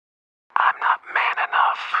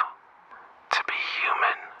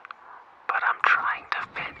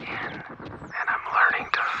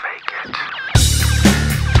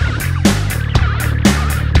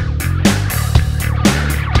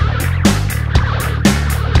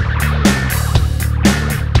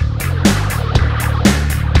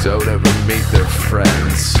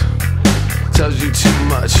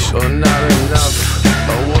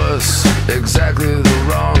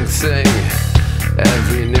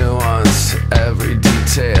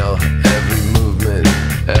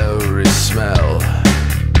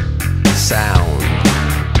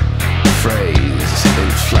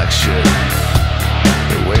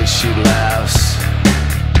way she laughs.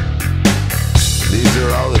 These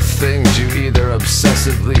are all the things you either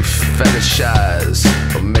obsessively fetishize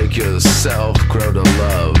or make yourself grow to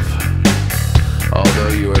love. Although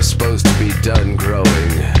you are supposed to be done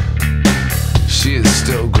growing, she is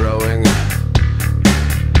still growing.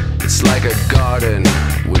 It's like a garden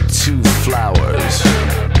with two flowers,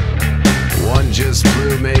 one just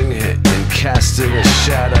blooming and casting a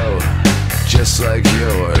shadow just like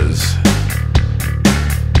yours.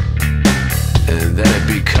 And then it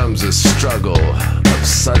becomes a struggle of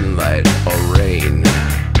sunlight or rain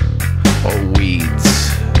or weeds.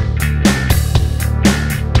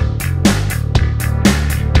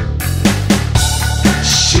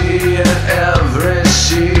 She and every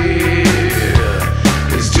she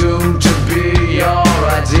is doomed to be your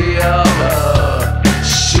idea of her.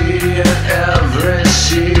 She and every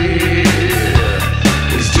she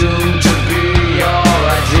is doomed to be your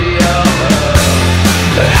idea of her.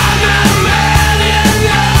 But I'm not a man you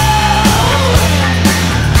know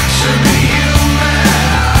to be human,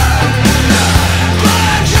 but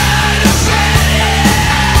I'm trying to fit in,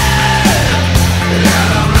 and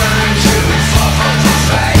I'm learning to fall for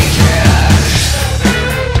fake it.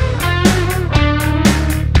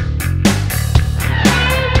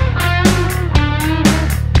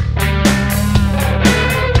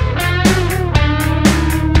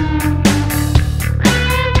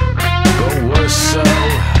 But worse so,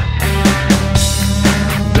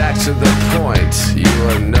 back to the point, you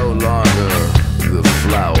are no longer the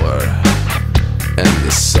flower and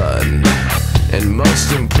the sun, and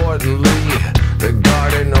most importantly, the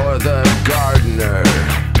garden or the gardener.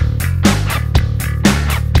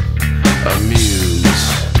 Amuse,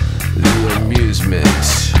 the amusement,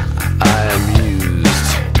 I amused.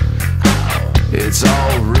 It's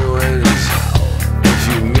all ruined if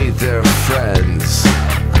you meet their friends.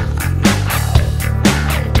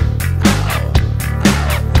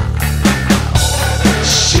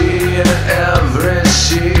 She and every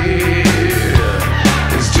she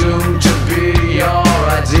is doomed to be your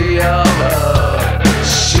idea of her.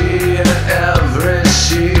 She and every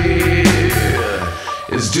she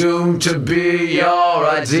is doomed to be your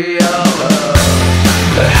idea of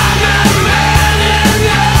her.